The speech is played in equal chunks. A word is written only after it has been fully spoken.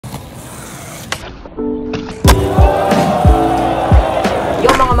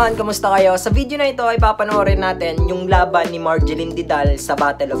man, kamusta kayo? Sa video na ito ay papanoorin natin yung laban ni Margielyn Didal sa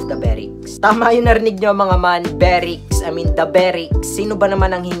Battle of the Berrics. Tama yung narinig nyo mga man, Berrics, the Berrics. Sino ba naman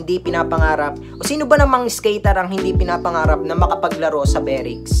ang hindi pinapangarap? O sino ba namang skater ang hindi pinapangarap na makapaglaro sa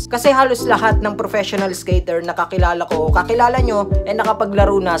Berrics? Kasi halos lahat ng professional skater na kakilala ko o kakilala nyo ay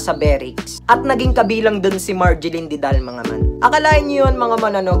nakapaglaro na sa Berrics. At naging kabilang dun si Margielyn Didal mga man. Akalain nyo yun mga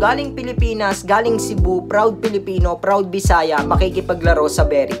man galing Pilipinas, galing Cebu, proud Pilipino, proud Bisaya, makikipaglaro sa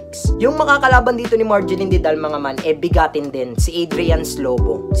Berrics. Yung makakalaban dito ni Margielyn Didal mga man, bigatin din, si Adrianne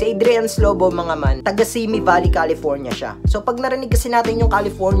Sloboh. Si Adrianne Sloboh mga man, taga Simi Valley, California siya. So pag narinig kasi natin yung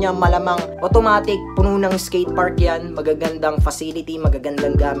California, malamang automatic, puno ng skate park yan, magagandang facility,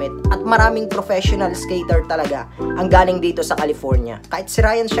 magagandang gamit, at maraming professional skater talaga ang galing dito sa California. Kahit si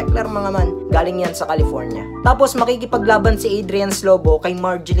Ryan Sheckler mga man, galing yan sa California. Tapos makikipaglaban si Adrianne Sloboh kay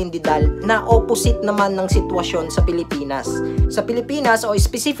Margielyn Didal na opposite naman ng sitwasyon sa Pilipinas. Sa Pilipinas o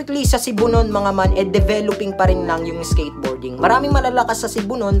specifically sa Cebu nun mga man, developing pa rin lang yung skateboarding. Maraming malalakas sa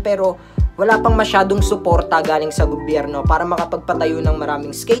Cebu nun pero wala pang masyadong suporta galing sa gobyerno para makapagpatayo ng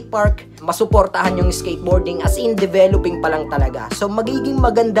maraming skate park, masuportahan yung skateboarding, as in developing pa lang talaga. So magiging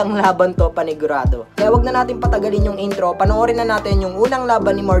magandang laban to, panigurado. Kaya wag na natin patagalin yung intro, panoorin na natin yung unang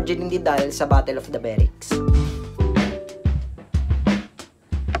laban ni Margielyn Didal sa Battle of the Berrics.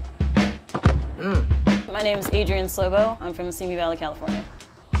 My name is Adrianne Sloboh. I'm from Simi Valley, California.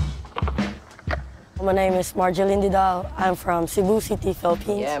 My name is Margielyn Didal. I'm from Cebu City,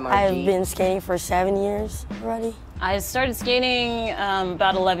 Philippines. Yeah, I've been skating for 7 years already. I started skating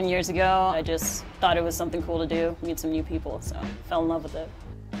about 11 years ago. I just thought it was something cool to do, meet some new people, so fell in love with it.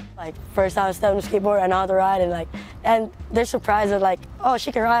 Like first time I stepped on the skateboard, I know how to ride, and they're surprised. They're like, "Oh,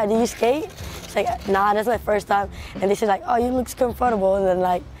 she can ride. Do you skate?" It's like, "Nah, that's my first time." And they say like, "Oh, you look comfortable," and then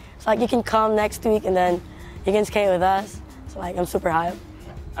like, it's like you can come next week and then you can skate with us. So like, I'm super hyped.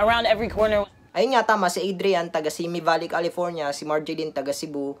 Around every corner. Ayun nga, tama, si Adrianne taga Simi Valley, California, si Margielyn taga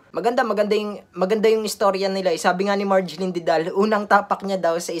Cebu. Maganda yung istorya nila. Sabi nga ni Margielyn Didal, unang tapak niya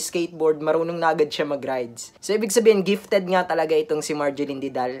daw sa skateboard, marunong na agad siya mag-rides. So ibig sabihin, gifted nga talaga itong si Margielyn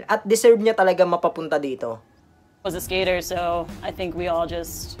Didal at deserve niya talaga mapapunta dito. I was a skater, so I think we all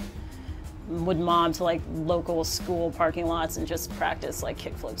just would mob to like local school parking lots and just practice like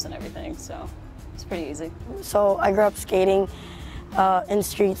kickflips and everything. So it's pretty easy. So I grew up skating in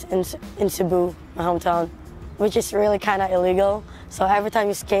streets in Cebu, my hometown, which is really kind of illegal. So every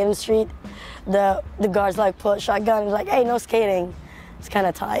time you skate in the street, the guards like pull a shotgun and like, "Hey, no skating." It's kind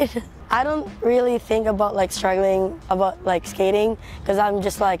of tight. I don't really think about like struggling about like skating because I'm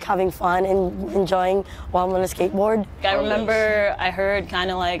just like having fun and enjoying while I'm on a skateboard. I remember I heard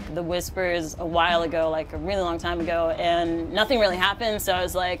kind of like the whispers a while ago, like a really long time ago, and nothing really happened. So I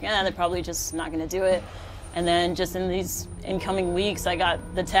was like, they're probably just not gonna do it. And then just in these incoming weeks, I got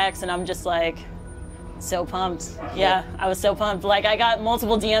the text and I'm just like, so pumped. Yeah, I was so pumped. Like I got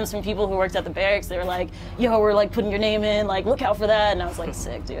multiple DMs from people who worked at the Berrics. They were like, "Yo, we're like putting your name in, like look out for that." And I was like,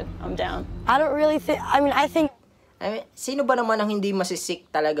 sick, dude, I'm down. I don't really think, I think, sino ba naman ang hindi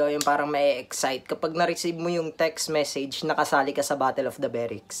masisik talaga yung parang may-excite kapag na-receive mo yung text message na kasali ka sa Battle of the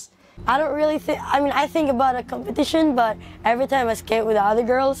Berrics? I don't really think, I think about a competition, but every time I skate with the other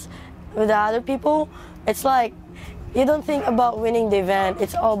girls, with the other people, it's like, you don't think about winning the event.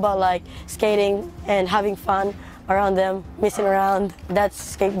 It's all about like skating and having fun around them, messing around. That's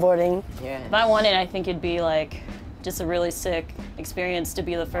skateboarding. Yeah. If I won it, I think it'd be like just a really sick experience to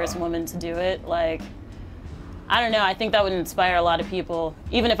be the first woman to do it. Like, I don't know, I think that would inspire a lot of people.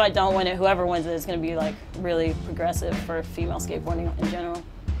 Even if I don't win it, whoever wins it is gonna be like really progressive for female skateboarding in general.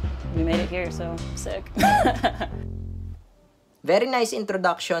 We made it here, so sick. Very nice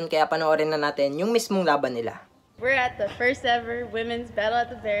introduction, kaya panoorin na natin yung mismong laban nila. We're at the first ever women's Battle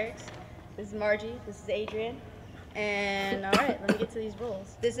at the Berrics. This is Margie, this is Adrianne, and alright, let me get to these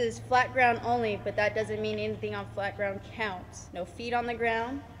rules. This is flat ground only, but that doesn't mean anything on flat ground counts. No feet on the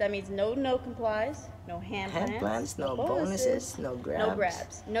ground, that means no complies, no hand plants, no bonuses, no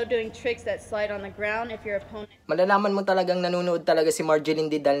grabs. No doing tricks that slide on the ground if your opponent... Malalaman mo talagang nanonood talaga si Margielyn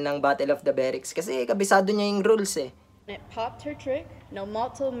Didal ng Battle of the Berrics kasi kabisado niya yung rules eh. It popped her trick, no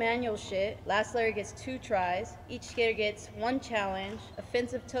multiple manual shit. Last layer gets 2 tries. Each skater gets 1 challenge.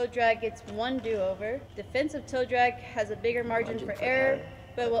 Offensive toe drag gets 1 do-over. Defensive toe drag has a bigger margin for error,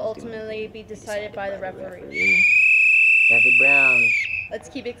 but will ultimately be decided by the referee. Heavy Brown. Let's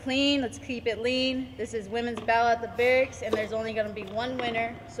keep it clean, let's keep it lean. This is women's Battle at the Berrics, and there's only gonna be 1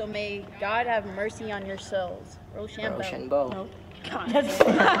 winner, so may God have mercy on your souls. Rochambeau. no.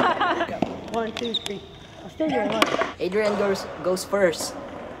 1, 2, 3. Adrianne goes first.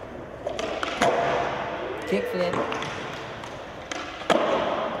 Kickflip.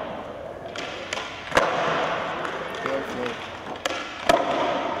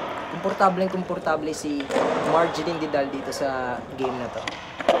 komportable si Margielyn Didal dito sa game na to.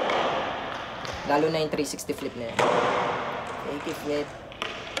 Lalo na yung 360 flip na yan. Fake flip.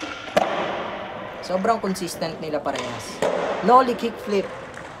 Sobrang consistent nila parehas. Nollie kick flip.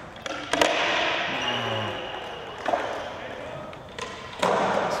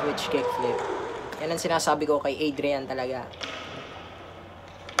 Switch kick flip. Yan ang sinasabi ko kay Adrianne talaga.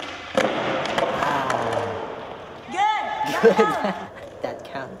 Good. That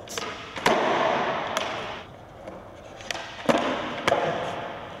counts.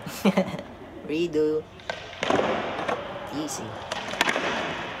 Redo. Easy.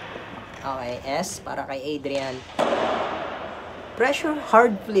 Okay, S para kay Adrianne. Pressure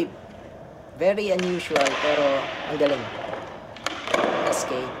hard flip. Very unusual pero ang galing.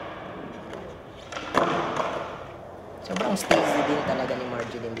 SK. Sobrang steady din talaga ni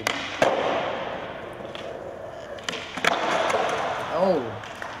Margielyn Didal. Oh.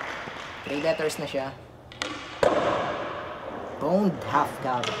 3 letters na siya. Boned half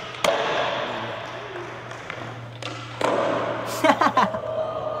dab.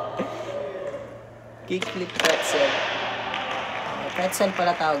 Kickflip pretzel. Pretzel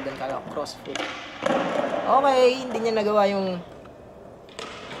pala tawag doon. Kala crossfit. Okay, hindi niya nagawa yung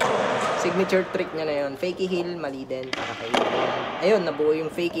signature trick niya na yun. Fakey heel, mali din para kay Adrianne. Ayun, nabuo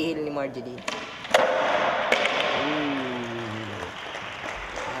yung fakey heel ni Margielyn.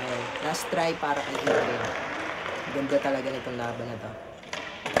 Okay, last try para kay Adrianne. Ganda talaga nitong laban na to.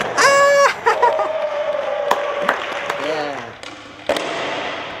 Ah! Yeah.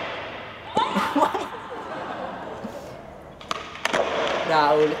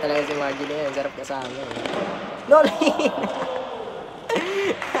 Nakaulit talaga si Margielyn. Sarap kasama. Nollie!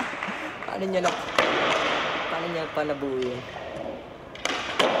 Paano niya pa nabuo?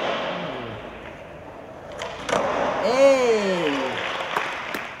 Hey!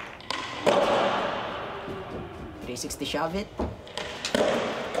 360 shove it.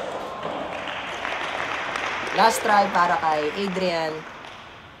 Last try para kay Adrianne.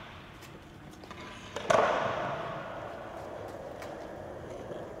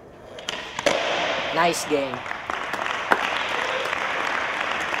 Nice game.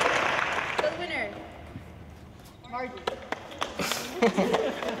 The winner, Margie.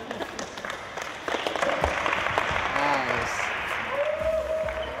 Nice.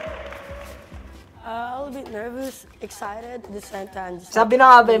 A little bit nervous, excited at the same time. Just Sabi na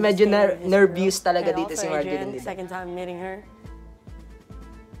nga ba, medyo nervous talaga dito si Margielyn Didal. Second time meeting her.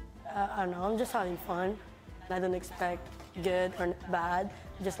 I don't know, I'm just having fun. I don't expect good or bad,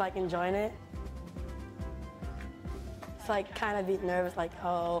 just like enjoying it. It's like kind of a bit nervous, like,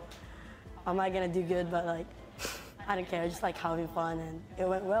 oh, am I gonna do good? But like, I don't care, just like having fun, and it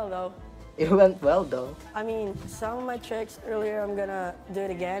went well though. It went well though. I mean, some of my tricks earlier, I'm gonna do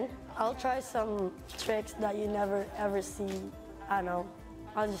it again. I'll try some tricks that you never ever see. I don't know,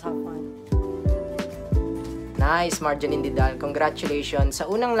 I'll just have fun. Nice, Margielyn Didal. Congratulations. Sa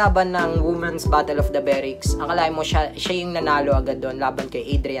unang laban ng Women's Battle of the Berrics, akalain mo siya yung nanalo agad doon laban kay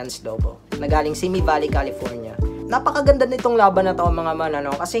Adrianne Sloboh, na galing Simi Valley, California. Napakaganda nitong laban na to mga man,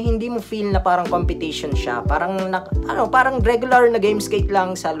 kasi hindi mo feel na parang competition siya. Parang parang regular na game skate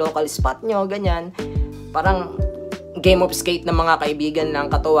lang sa local spot nyo, ganyan. Parang game of skate ng mga kaibigan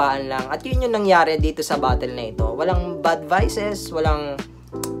lang, katuwaan lang. At yun yung nangyari dito sa battle na ito. Walang bad vices, walang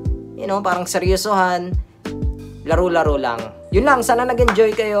parang seryosohan. Laro-laro lang. Yun lang, sana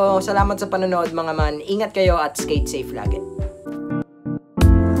nag-enjoy kayo. Salamat sa panonood mga man. Ingat kayo at skate safe lagi.